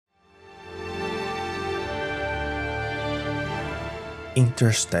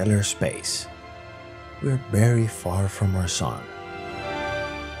Interstellar space. We're very far from our Sun.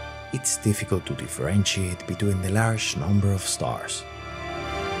 It's difficult to differentiate between the large number of stars.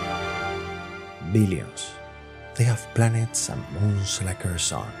 Billions. They have planets and moons like our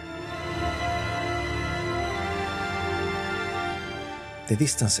Sun. The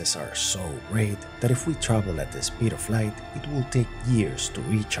distances are so great that if we travel at the speed of light, it will take years to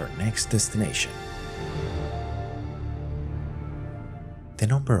reach our next destination. The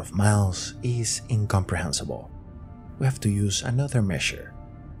number of miles is incomprehensible. We have to use another measure,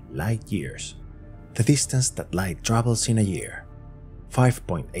 light years. The distance that light travels in a year,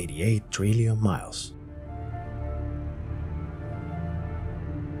 5.88 trillion miles.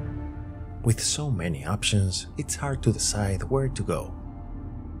 With so many options, it's hard to decide where to go.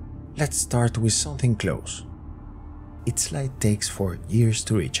 Let's start with something close. Its light takes 4 years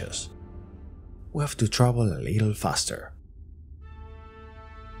to reach us. We have to travel a little faster.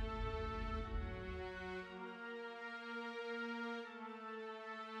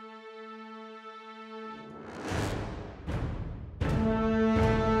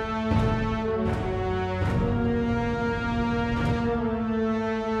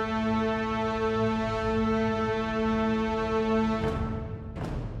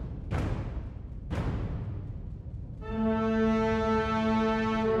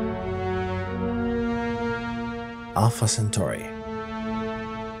 Alpha Centauri.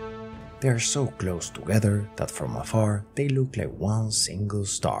 They are so close together that from afar they look like one single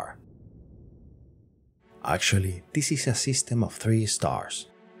star. Actually, this is a system of 3 stars.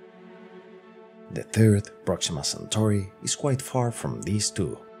 The third, Proxima Centauri, is quite far from these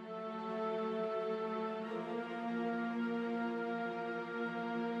two.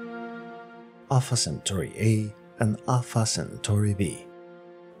 Alpha Centauri A and Alpha Centauri B,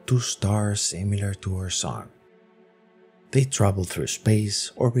 2 stars similar to our Sun. They travel through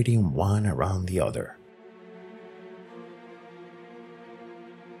space, orbiting one around the other.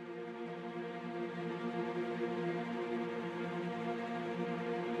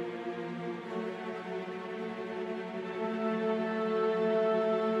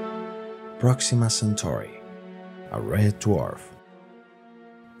 Proxima Centauri, a red dwarf,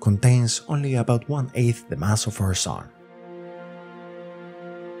 contains only about 1/8 the mass of our Sun.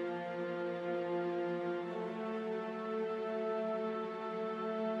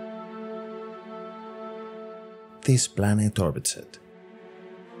 This planet orbits it.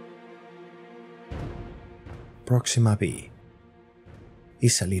 Proxima b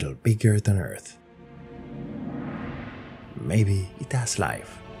is a little bigger than Earth. Maybe it has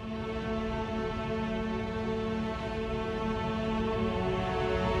life.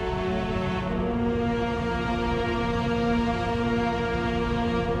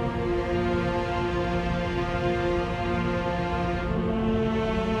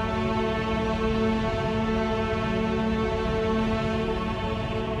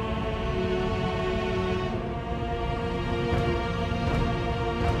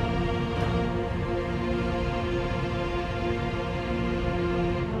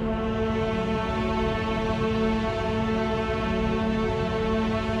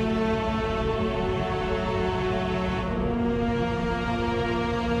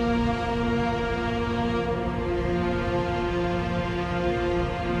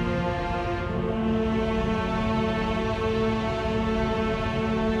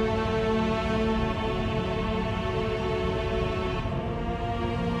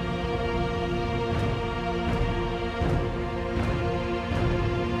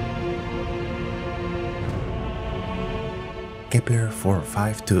 Kepler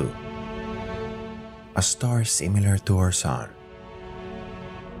 452, a star similar to our Sun.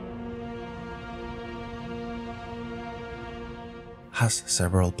 Has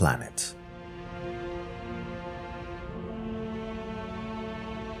several planets.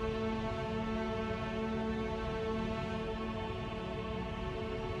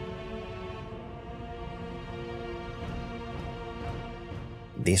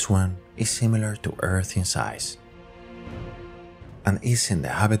 This one is similar to Earth in size, and is in the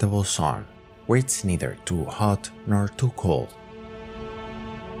habitable zone, where it's neither too hot nor too cold.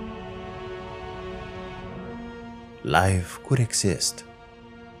 Life could exist.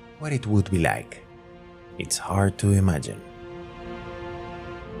 What it would be like, it's hard to imagine.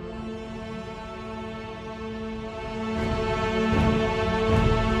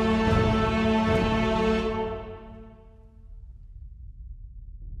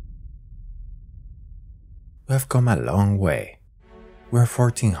 We have come a long way. We're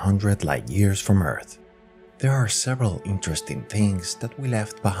 1400 light years from Earth. There are several interesting things that we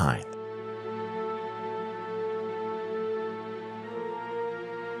left behind.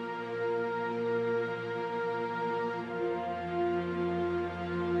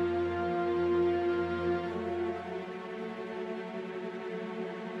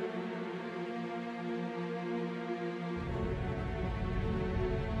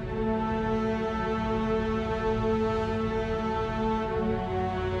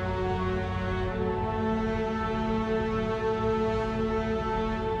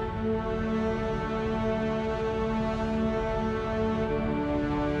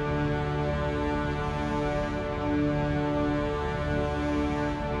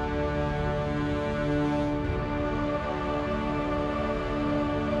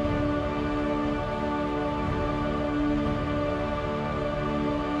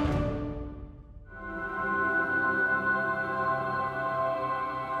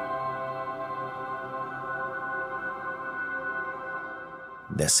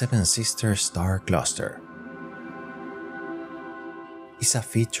 The Seven Sisters Star Cluster is a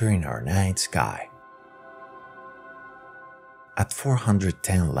feature in our night sky. At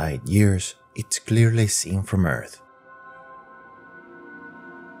 410 light years, it's clearly seen from Earth.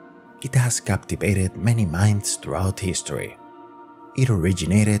 It has captivated many minds throughout history. It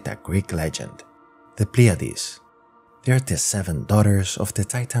originated a Greek legend, the Pleiades. They are the 7 daughters of the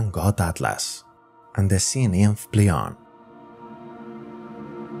Titan god Atlas and the sea nymph Pleione.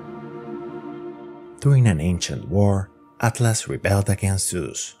 During an ancient war, Atlas rebelled against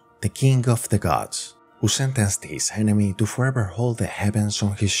Zeus, the king of the gods, who sentenced his enemy to forever hold the heavens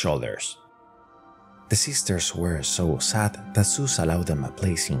on his shoulders. The sisters were so sad that Zeus allowed them a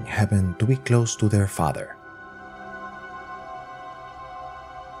place in heaven to be close to their father.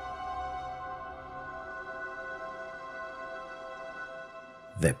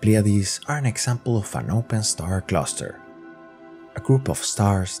 The Pleiades are an example of an open star cluster, a group of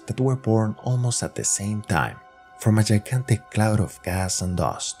stars that were born almost at the same time from a gigantic cloud of gas and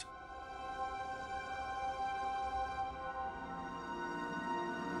dust.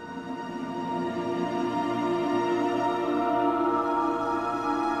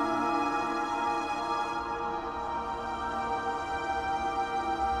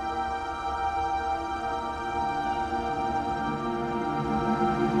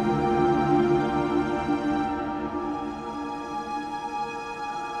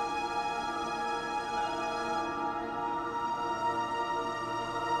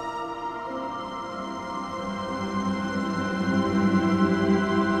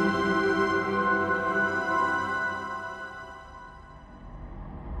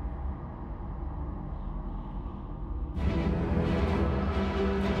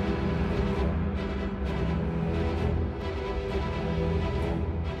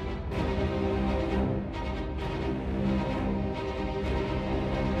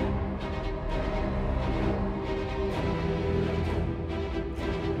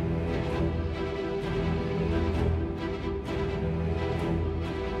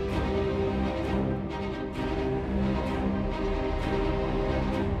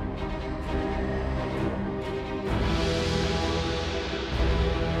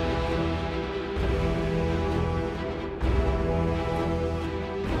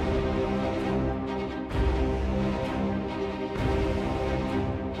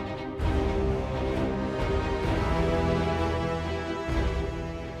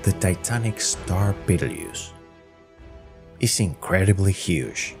 The Titanic star Betelgeuse is incredibly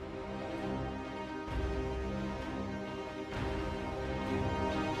huge.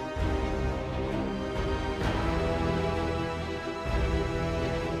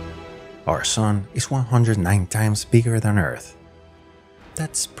 Our Sun is 109 times bigger than Earth.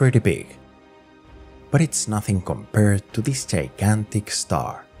 That's pretty big. But it's nothing compared to this gigantic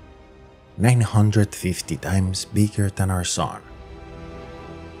star, 950 times bigger than our Sun.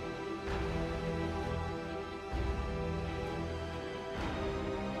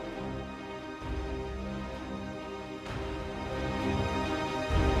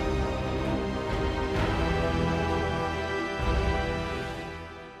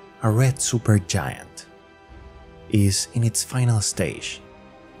 A red supergiant is in its final stage,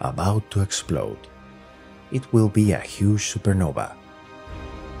 about to explode. It will be a huge supernova.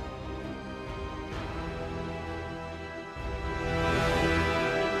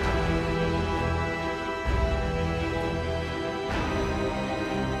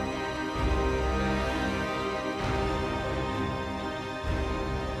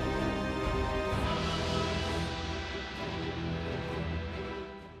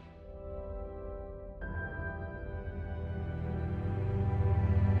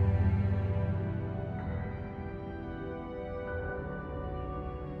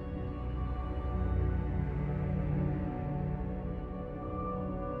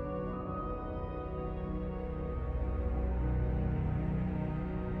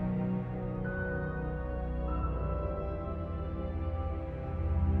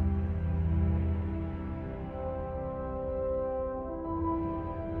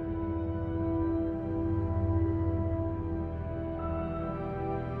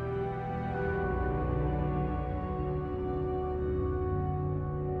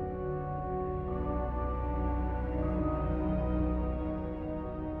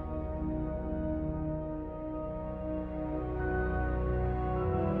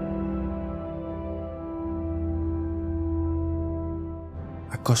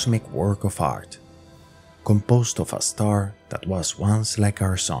 A cosmic work of art, composed of a star that was once like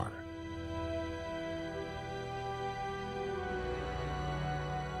our Sun.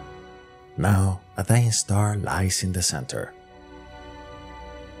 Now, a dying star lies in the center.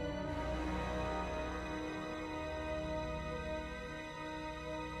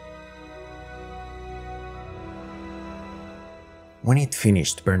 When it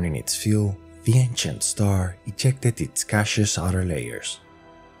finished burning its fuel, the ancient star ejected its gaseous outer layers,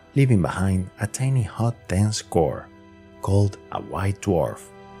 leaving behind a tiny hot dense core called a white dwarf.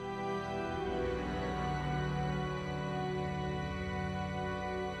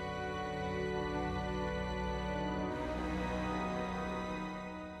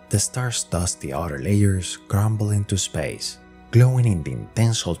 The star's dusty outer layers crumble into space, glowing in the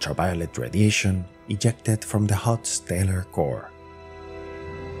intense ultraviolet radiation ejected from the hot stellar core.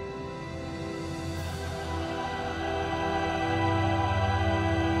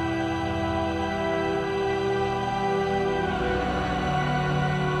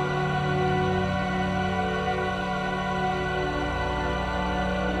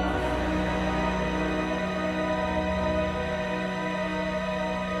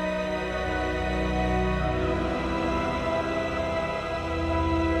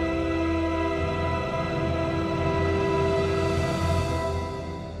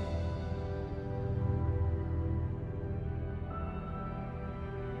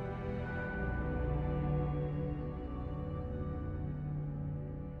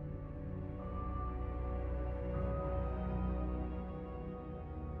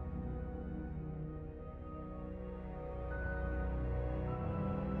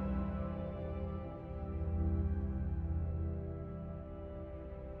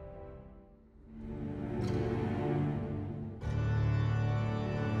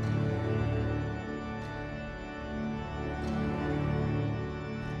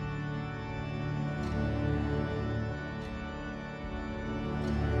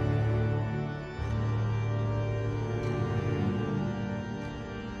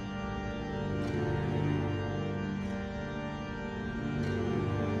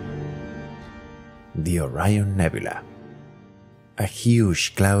 The Orion Nebula, a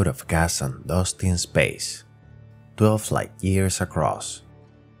huge cloud of gas and dust in space, 12 light years across,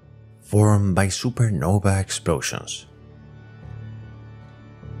 formed by supernova explosions.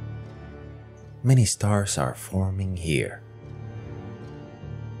 Many stars are forming here.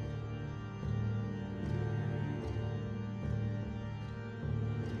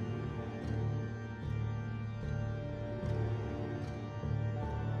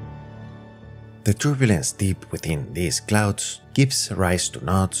 The turbulence deep within these clouds gives rise to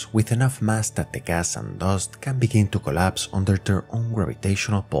knots with enough mass that the gas and dust can begin to collapse under their own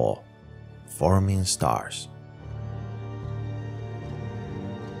gravitational pull, forming stars.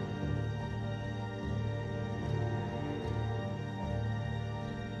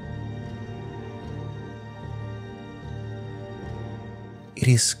 It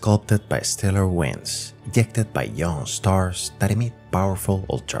is sculpted by stellar winds ejected by young stars that emit powerful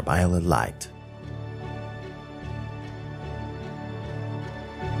ultraviolet light.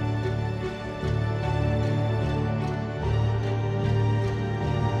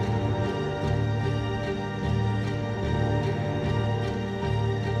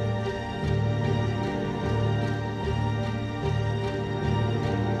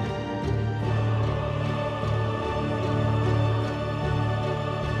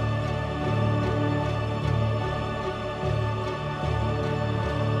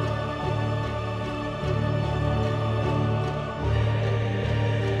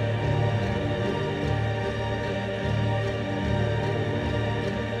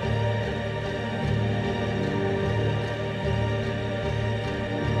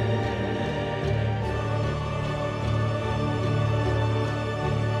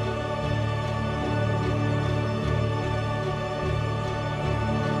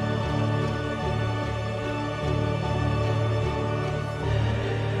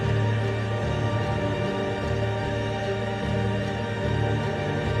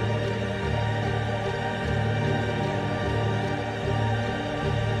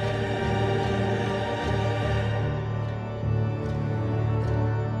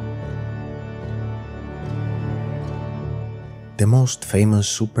 The most famous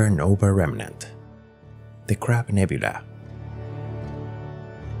supernova remnant, the Crab Nebula.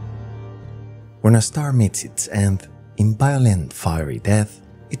 When a star meets its end, in violent fiery death,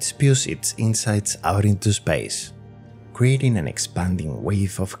 it spews its insides out into space, creating an expanding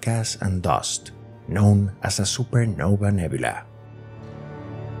wave of gas and dust, known as a supernova nebula.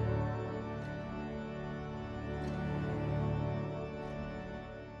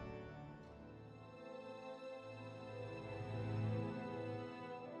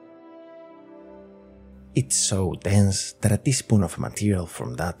 It's so dense that a teaspoon of material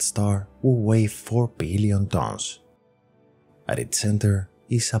from that star will weigh 4 billion tons. At its center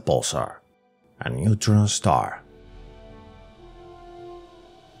is a pulsar, a neutron star.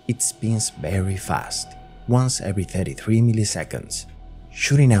 It spins very fast, once every 33 milliseconds,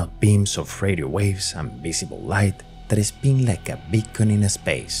 shooting out beams of radio waves and visible light that spin like a beacon in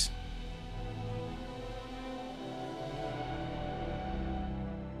space.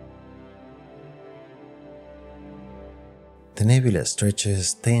 The nebula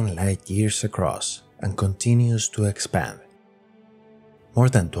stretches 10 light-years across and continues to expand, more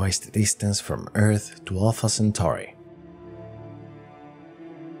than twice the distance from Earth to Alpha Centauri.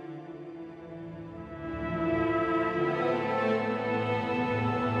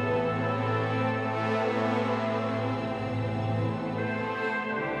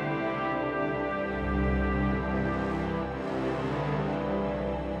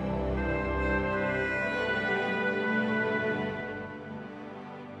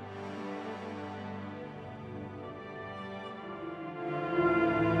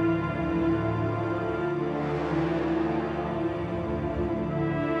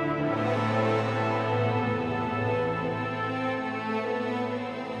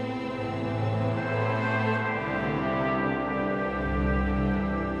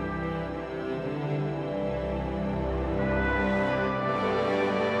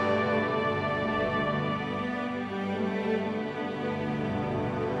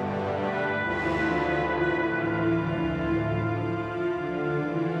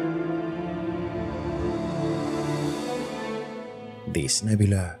 This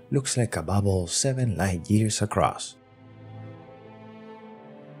nebula looks like a bubble 7 light-years across.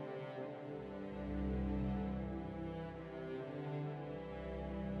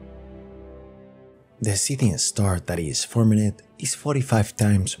 The seething star that is forming it is 45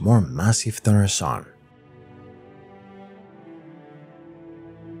 times more massive than our Sun.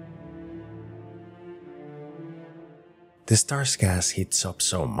 The star's gas heats up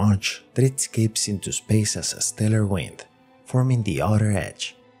so much that it escapes into space as a stellar wind, forming the outer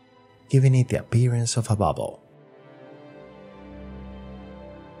edge, giving it the appearance of a bubble.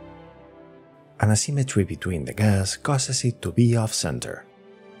 An asymmetry between the gas causes it to be off-center.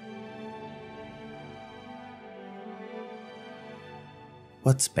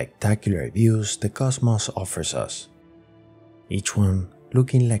 What spectacular views the cosmos offers us, each one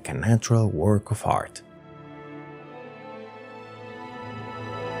looking like a natural work of art.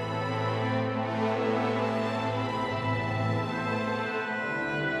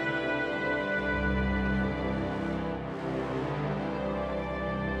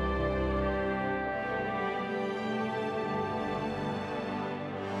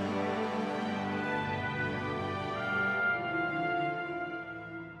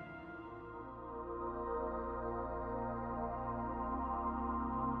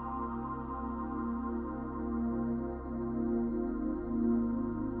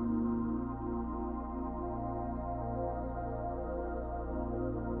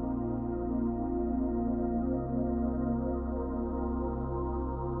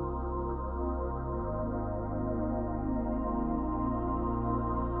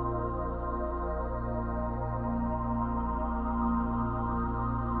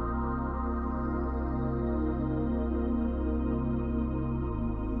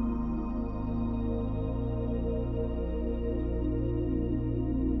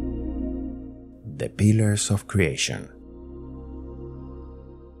 The Pillars of Creation.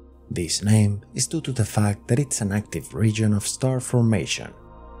 This name is due to the fact that it's an active region of star formation.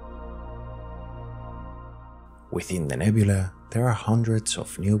 Within the nebula, there are hundreds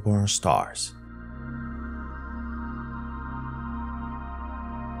of newborn stars.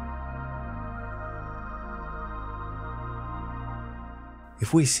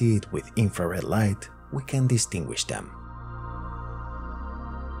 If we see it with infrared light, we can distinguish them.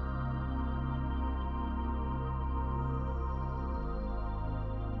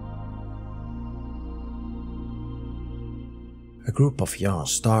 A group of young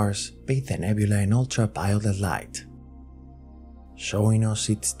stars bathe the nebula in ultraviolet light, showing us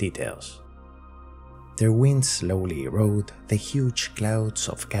its details. Their winds slowly erode the huge clouds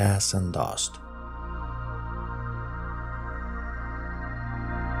of gas and dust.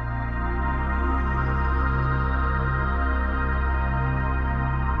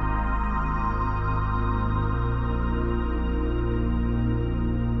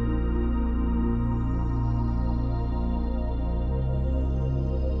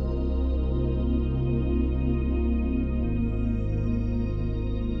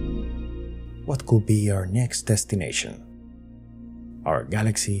 What could be our next destination? Our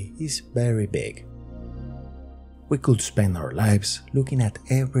galaxy is very big. We could spend our lives looking at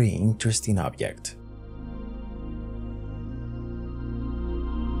every interesting object.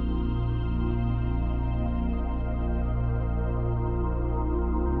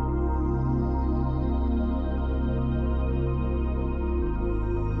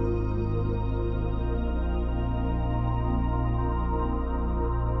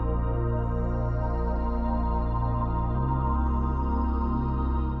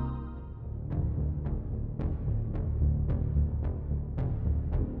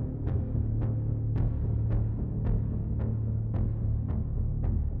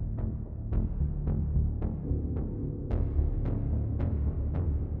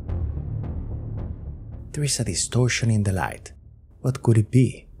 there is a distortion in the light. What could it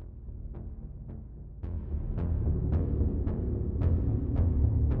be?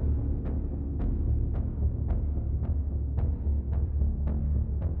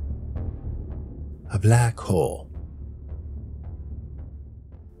 A black hole.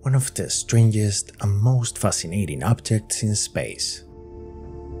 One of the strangest and most fascinating objects in space.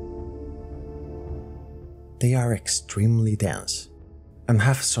 They are extremely dense and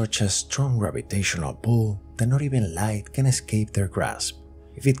have such a strong gravitational pull that not even light can escape their grasp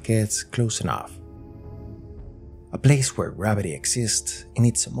if it gets close enough. A place where gravity exists in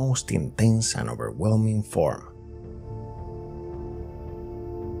its most intense and overwhelming form.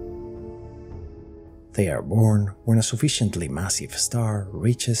 They are born when a sufficiently massive star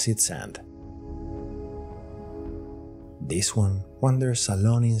reaches its end. This one wanders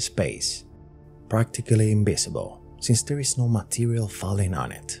alone in space, practically invisible since there is no material falling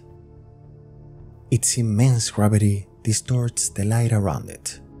on it. Its immense gravity distorts the light around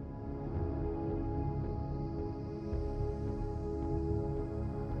it.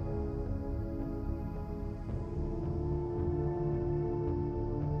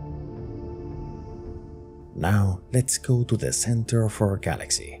 Now, let's go to the center of our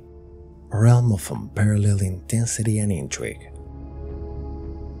galaxy, a realm of unparalleled intensity and intrigue.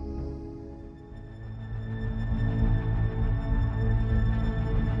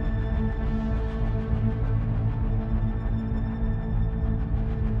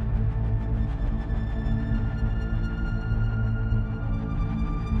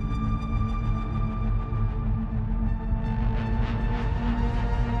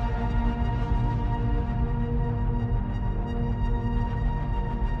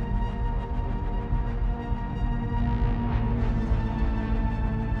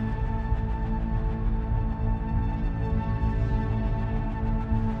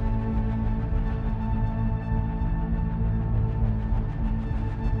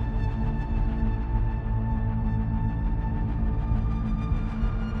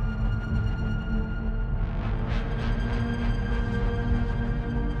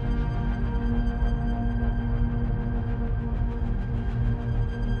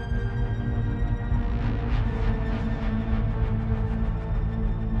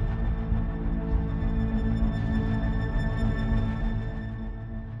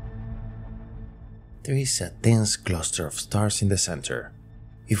 There is a dense cluster of stars in the center.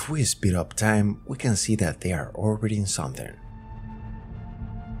 If we speed up time, we can see that they are orbiting something.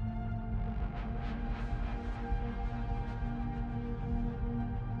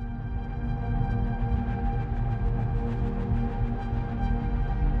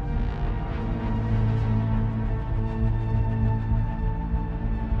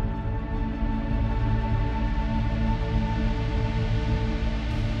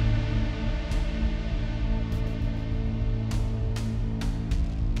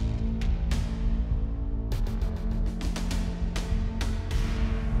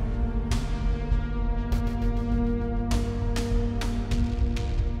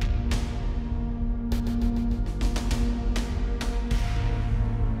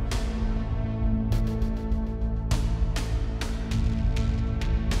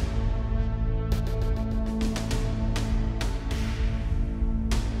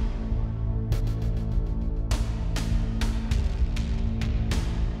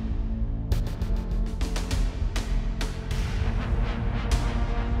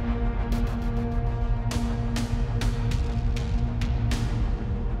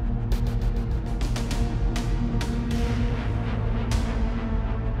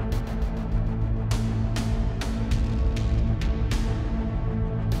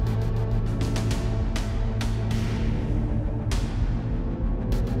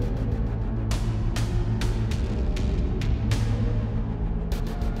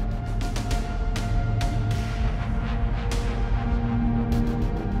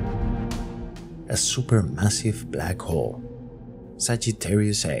 A supermassive black hole,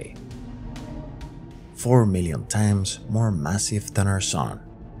 Sagittarius A, 4 million times more massive than our Sun.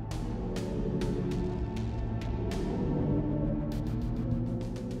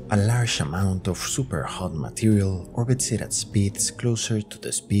 A large amount of super-hot material orbits it at speeds closer to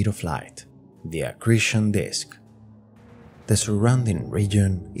the speed of light, the accretion disk. The surrounding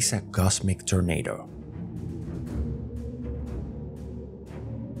region is a cosmic tornado.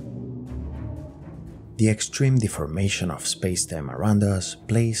 The extreme deformation of space-time around us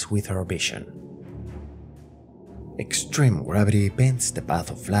plays with our vision. Extreme gravity bends the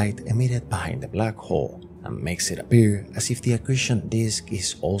path of light emitted behind the black hole and makes it appear as if the accretion disk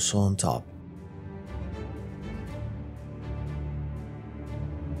is also on top.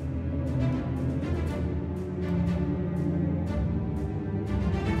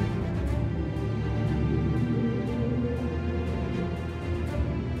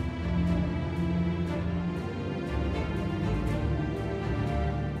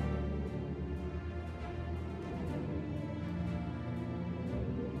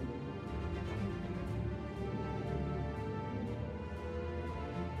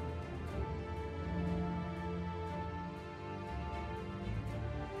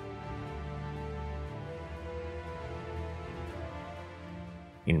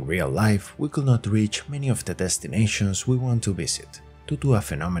 In real life, we could not reach many of the destinations we want to visit due to a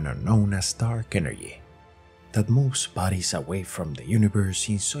phenomenon known as dark energy that moves bodies away from the universe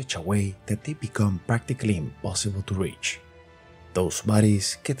in such a way that they become practically impossible to reach. Those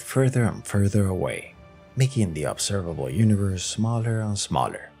bodies get further and further away, making the observable universe smaller and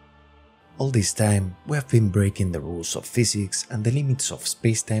smaller. All this time, we have been breaking the rules of physics and the limits of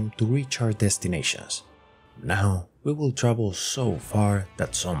space-time to reach our destinations. Now, we will travel so far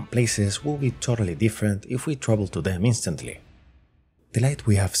that some places will be totally different if we travel to them instantly. The light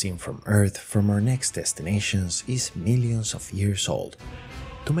we have seen from Earth from our next destinations is millions of years old.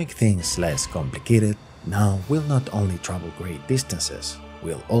 To make things less complicated, now we'll not only travel great distances,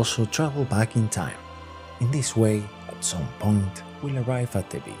 we'll also travel back in time. In this way, at some point, we'll arrive at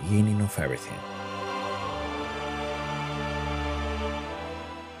the beginning of everything.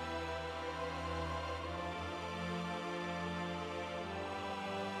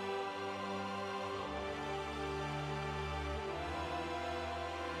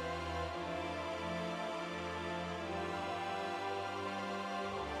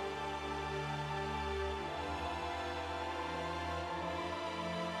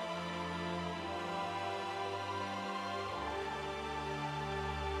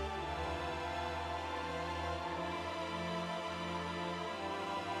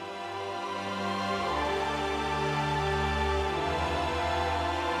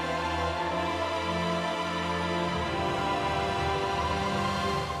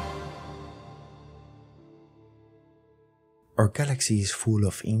 Our galaxy is full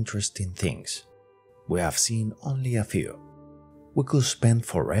of interesting things. We have seen only a few. We could spend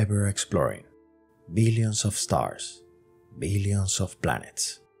forever exploring. Billions of stars, billions of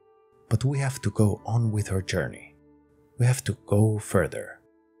planets. But we have to go on with our journey. We have to go further,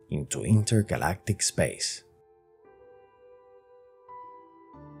 into intergalactic space.